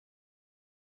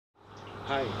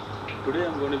Hi, today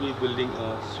I'm going to be building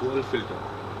a swirl filter.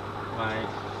 My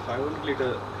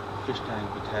 500-liter fish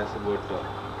tank, which has about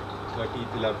 30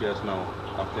 tilapias now,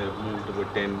 after I've moved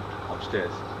about 10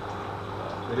 upstairs.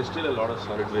 There is still a lot of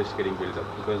solid waste getting built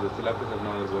up because the tilapias are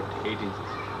now about 8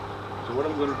 inches. So what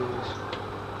I'm going to do is,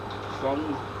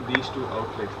 from these two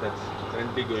outlets that's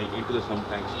currently going into the sump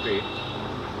tank straight,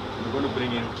 I'm going to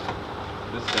bring in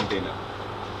this container.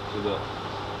 So the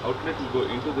outlet will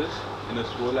go into this in a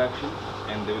swirl action,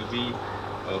 and there will be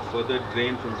a further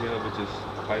drain from here, which is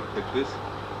a pipe like this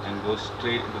and goes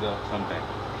straight into the sump tank.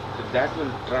 So that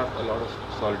will trap a lot of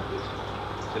solid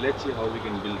waste. So let's see how we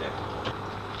can build that.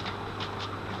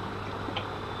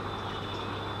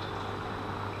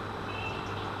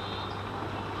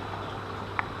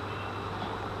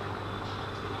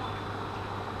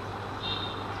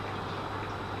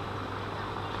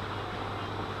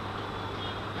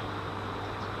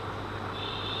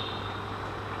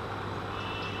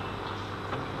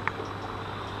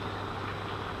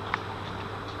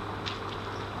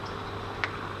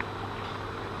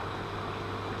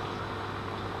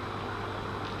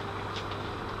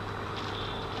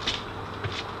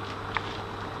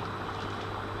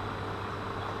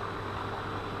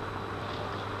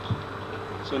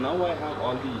 So now I have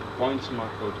all the points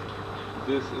marked out.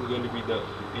 This is going to be the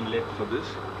inlet for this,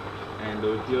 and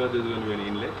over here there is going to be an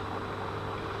inlet.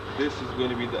 This is going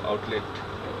to be the outlet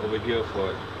over here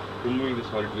for removing the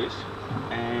solid waste,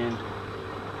 and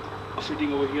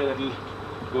sitting over here that will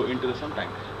go into the sump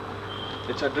tank.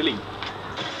 Let's start drilling.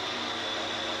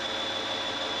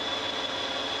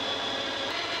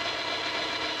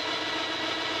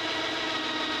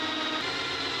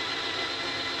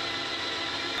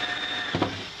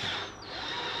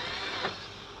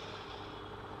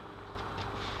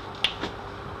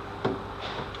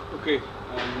 Okay,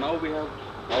 now we have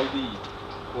all the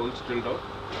holes drilled out.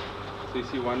 So you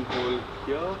see one hole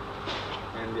here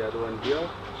and the other one here,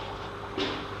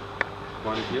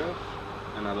 one here,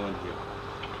 another one here.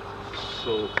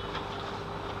 So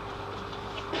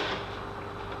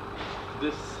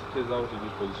this is how it will be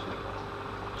positioned.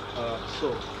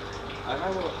 So I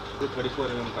have a 34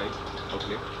 mm pipe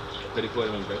outlet, 34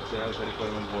 mm pipe. So I have a 34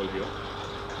 mm hole here.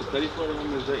 So 34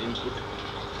 mm is the input,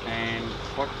 and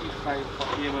 40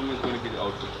 mm is going to be the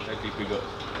output, slightly bigger.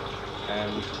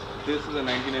 And this is a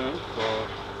 19 mm for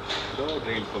the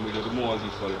drain, for me to remove all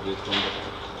these solid waste from the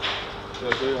pipe. So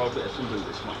I'll show you how to assemble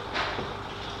this now.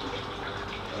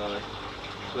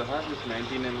 So I have this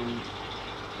 19 mm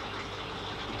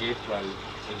gate valve,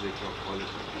 as they call it,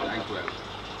 tank valve.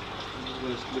 I'm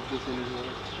going to slip this in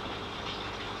here.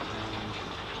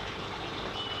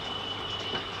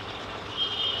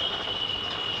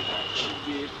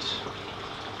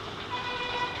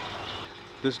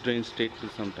 This drains straight to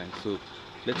some tank. So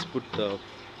let's put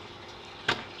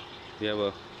we have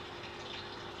a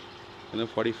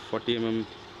 40 mm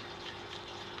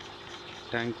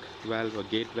tank valve, or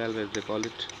gate valve as they call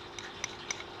it.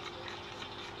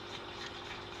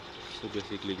 So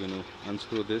basically going to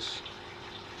unscrew this.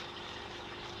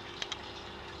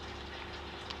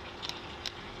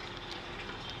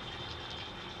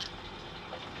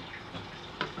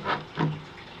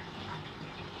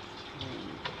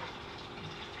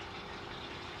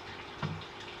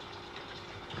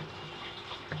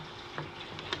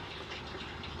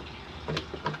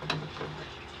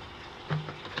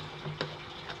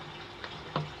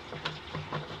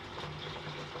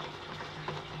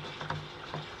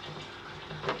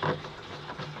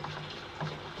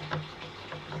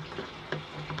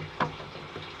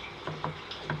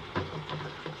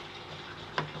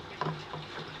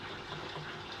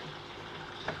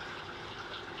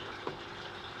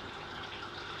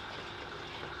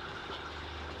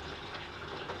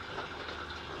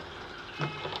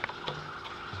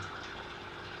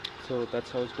 So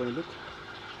that's how it's going to look.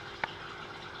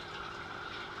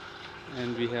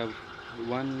 And we have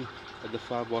one at the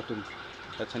far bottom,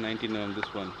 that's a 19 mm.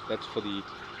 This one, that's for to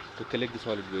collect the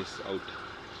solid waste out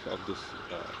of this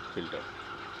filter.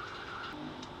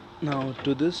 Now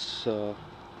to this 40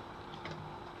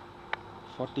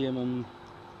 mm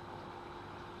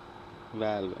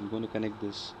valve, I'm going to connect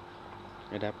this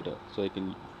adapter so I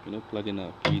can plug in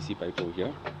a PVC pipe over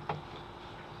here.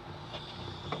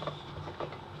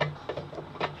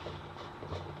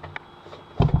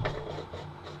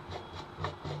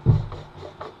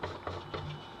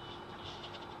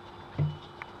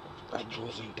 That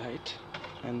goes in tight,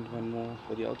 and one more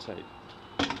for the outside.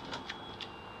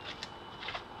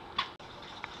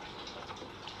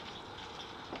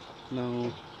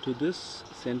 Now to this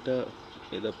center,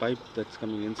 the pipe that's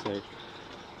coming inside,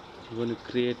 I'm going to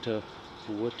create a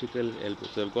vertical elbow.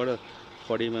 So I've got a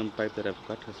 40 pipe that I've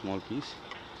cut, a small piece,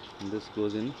 and this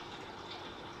goes in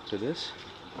to this,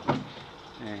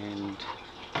 and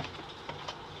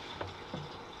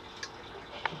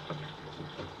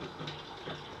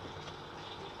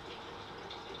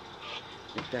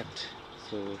like that.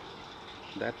 So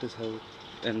that is how,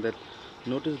 and that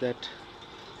notice that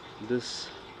this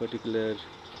particular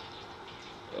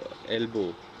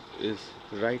elbow is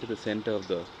right at the center of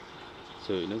the,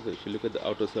 so you know, if you look at the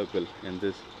outer circle and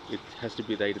this, it has to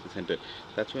be right at the center.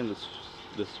 That's when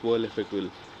the swirl effect will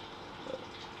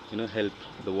you know, help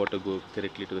the water go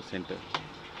directly to the center.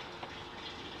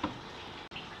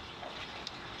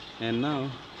 And now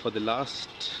for the last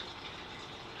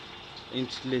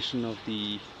installation of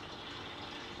the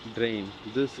drain.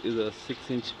 This is a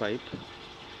 6-inch pipe,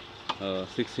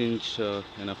 6-inch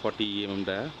and a 40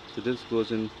 dia. So this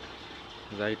goes in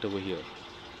right over here.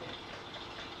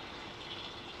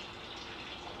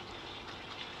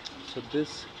 So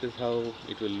this is how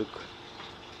it will look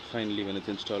finally when it's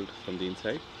installed from the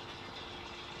inside.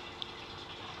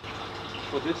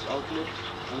 For this outlet,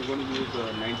 I'm going to use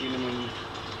a 19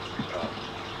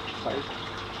 pipe,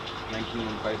 19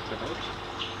 pipe cutout.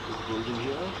 This goes in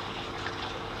here.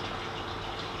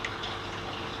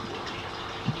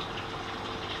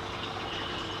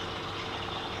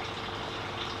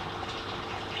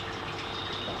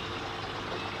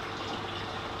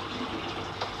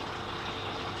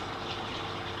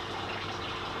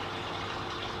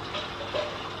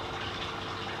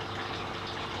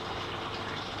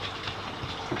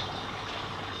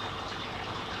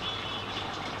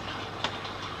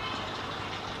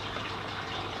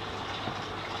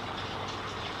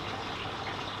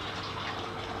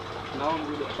 Now I'm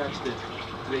going to attach the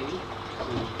drain.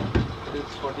 So this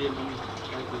 40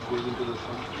 pipe that goes into the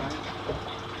sump tank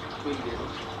will get it.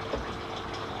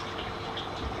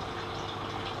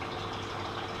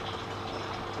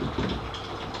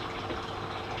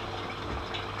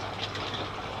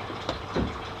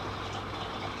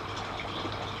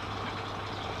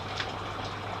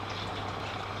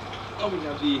 Now we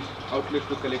have the outlet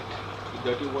to collect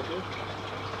the dirty water,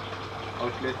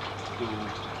 outlet to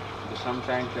the sump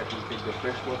tank that will take the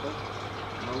fresh water.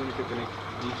 Now we need to connect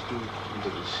these two into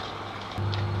this.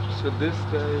 So this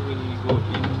guy will go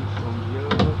in from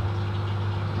here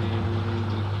and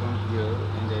will come here,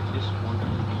 and I just want to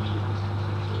be this.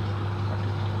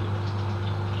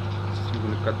 So I'm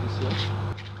going to cut this here.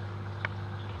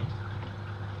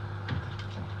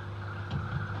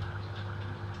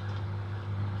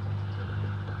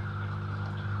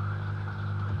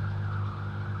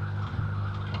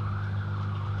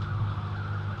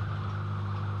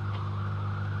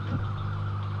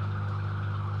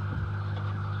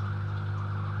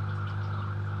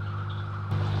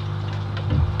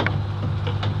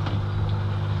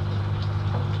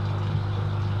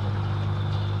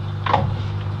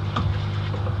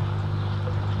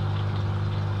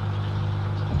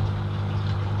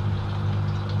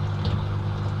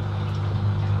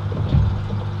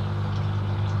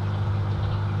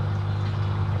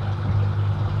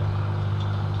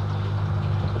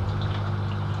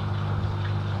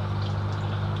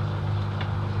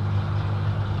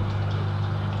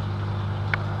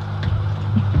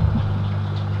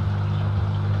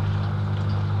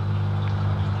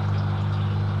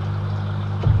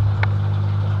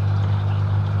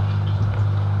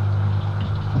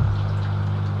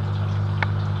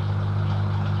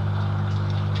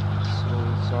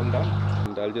 Done,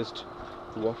 and I'll just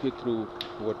walk you through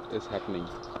what is happening.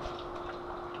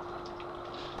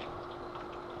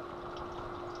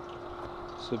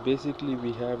 So basically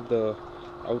we have the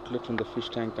outlet from the fish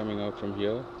tank coming out from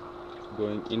here,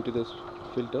 going into this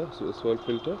filter, so the swirl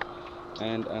filter,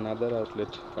 and another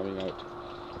outlet coming out.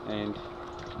 And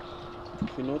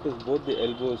if you notice, both the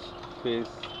elbows face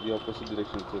the opposite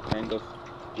direction, so kind of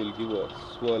will give a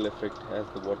swirl effect as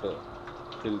the water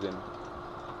fills in.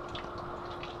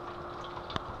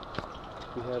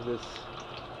 We have this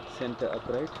center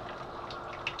upright.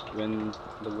 When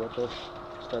the water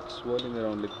starts swirling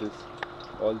around like this,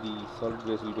 all the solid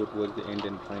waste will go towards the end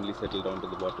and finally settle down to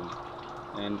the bottom.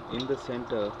 And in the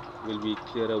center will be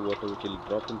clearer water which will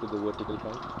drop into the vertical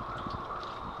pipe.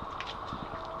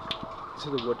 So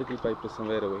the vertical pipe is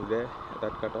somewhere over there at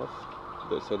that cutoff.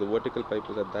 So the vertical pipe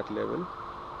is at that level.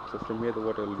 So from here the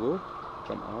water will go,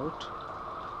 come out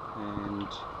and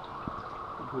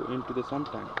go into the sump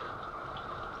tank.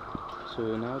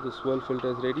 So now the swirl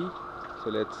filter is ready.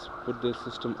 So let's put the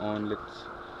system on, let's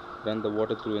run the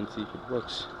water through and see if it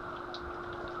works.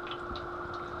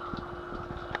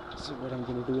 So what I'm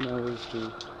going to do now is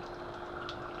to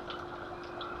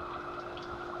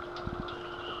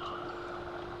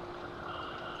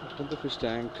from the fish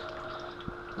tank,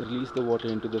 release the water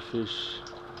into the fish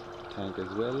tank as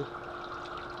well,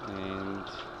 and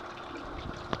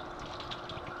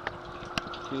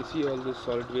you see all this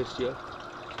solid waste here.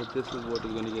 So this is what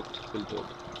is going to get filtered,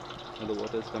 and the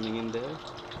water is coming in there.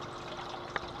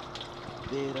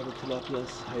 There are the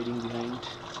tilapias hiding behind.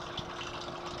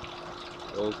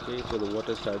 Okay, so the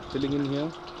water started filling in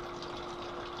here.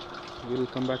 We'll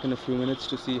come back in a few minutes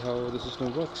to see how the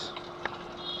system works.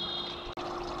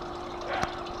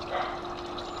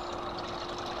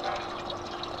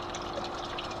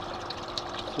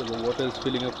 So the water is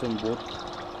filling up from both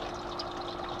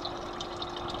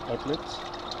outlets.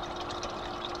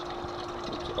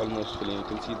 It's almost filling. You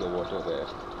can see the water there.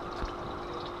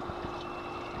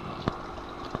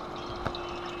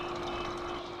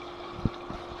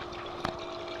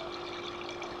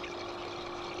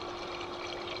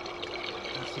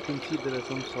 As you can see, there are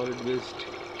some solid waste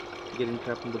getting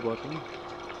trapped in the bottom.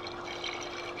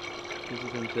 You see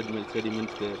some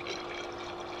sediments there.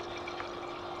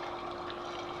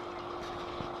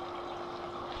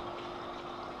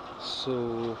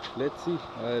 So let's see.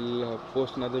 I'll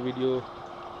post another video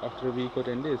after a week or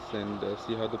 10 days and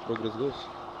see how the progress goes.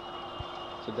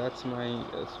 So that's my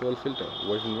Swirl filter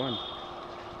version 1.